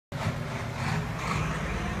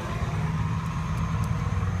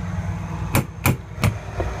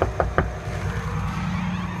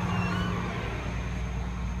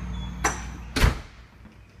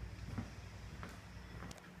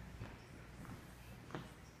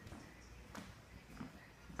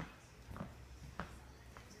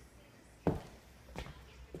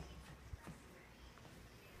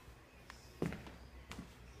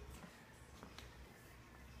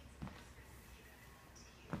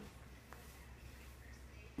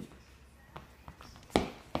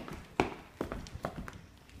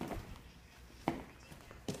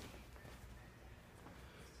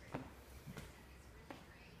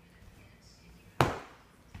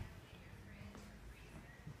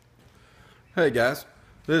Hey guys,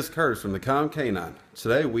 this is Curtis from the Canine.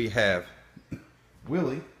 Today we have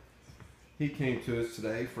Willie. He came to us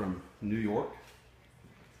today from New York.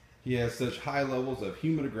 He has such high levels of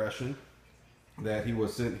human aggression that he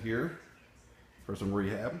was sent here for some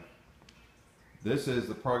rehab. This is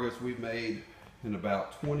the progress we've made in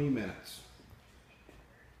about 20 minutes.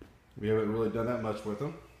 We haven't really done that much with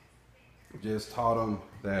him. Just taught him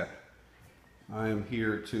that I am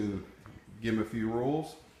here to give him a few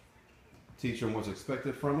rules, teach him what's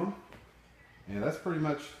expected from him, and that's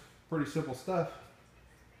pretty simple stuff.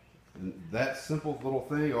 And that simple little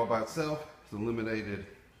thing all by itself has eliminated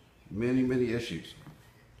many issues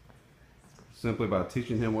simply by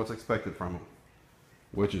teaching him what's expected from him,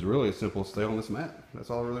 which is really as simple as stay on this mat. That's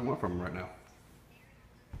all I really want from him right now.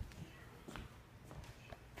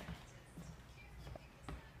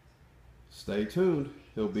 Stay tuned.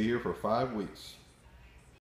 He'll be here for 5 weeks.